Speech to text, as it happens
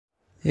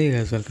Hey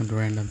guys, welcome to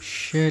Random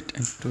Shit,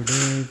 and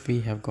today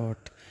we have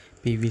got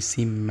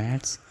PVC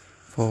mats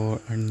for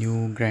a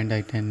new Grand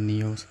i10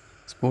 Neos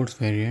sports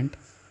variant.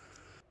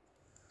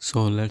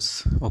 So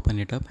let's open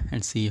it up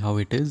and see how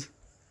it is.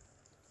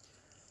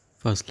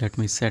 First let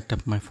me set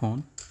up my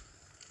phone.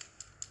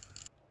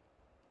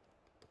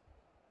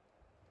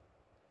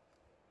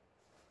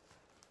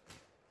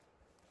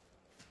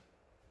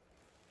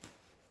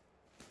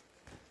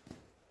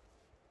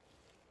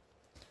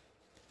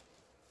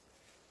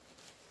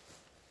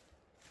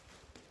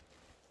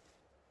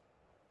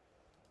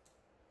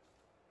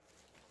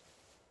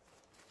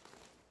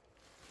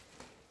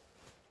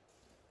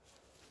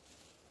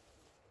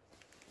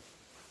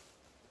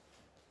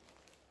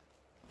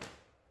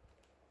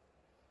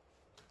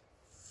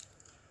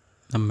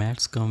 The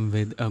mats come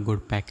with a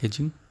good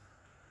packaging.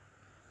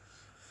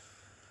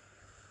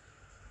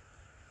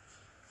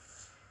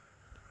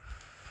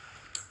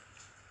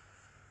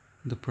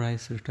 The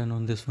price written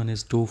on this one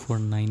is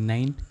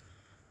 2499,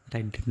 but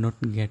I did not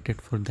get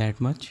it for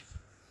that much.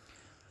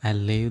 I'll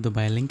leave the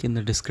buy link in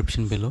the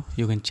description below.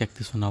 You can check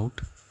this one out,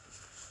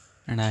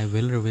 and I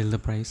will reveal the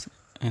price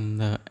in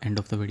the end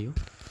of the video.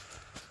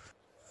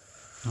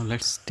 Now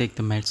let's take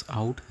the mats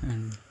out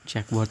and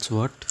check what's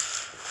what.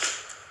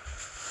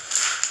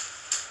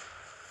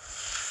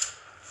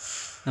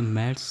 The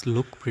mats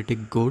look pretty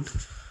good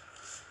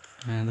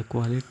and the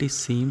quality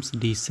seems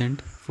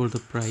decent for the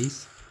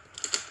price.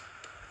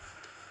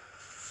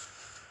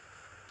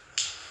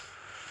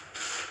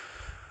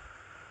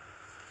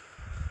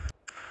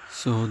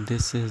 So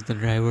this is the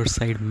driver's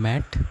side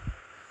mat,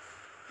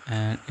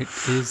 and it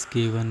is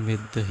given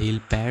with the heel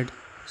pad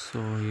so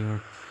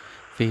your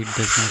feet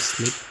does not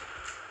slip.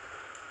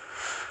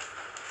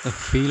 The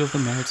feel of the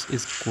mats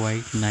is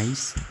quite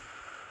nice,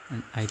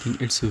 and I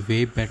think it's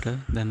way better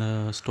than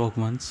the stock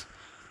ones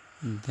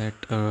that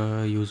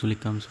usually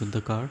comes with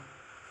the car.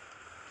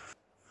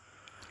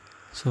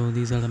 So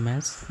these are the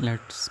mats.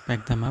 Let's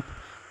pack them up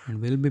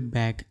and we'll be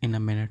back in a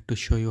minute to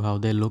show you how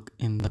they look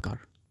in the car.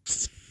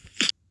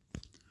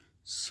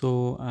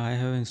 So I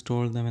have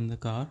installed them in the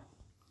car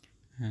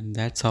and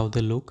that's how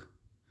they look.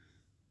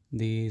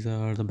 These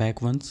are the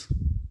back ones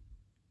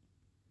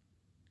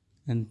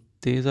and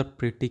these are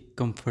pretty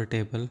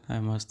comfortable, I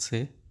must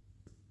say.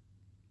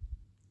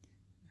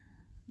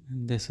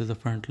 And this is the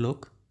front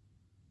look.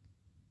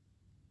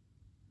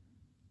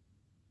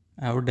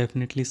 I would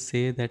definitely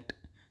say that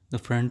the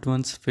front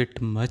ones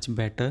fit much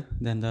better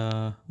than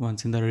the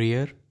ones in the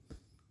rear.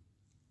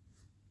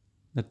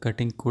 The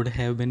cutting could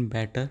have been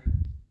better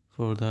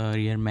for the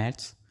rear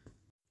mats,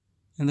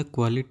 and the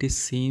quality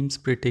seems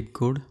pretty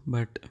good,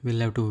 but we'll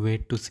have to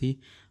wait to see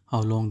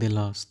how long they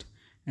last.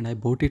 And I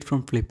bought it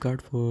from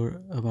Flipkart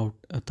for about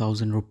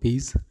 1,000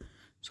 rupees,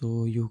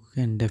 so you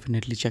can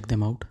definitely check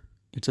them out.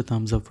 It's a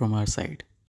thumbs up from our side.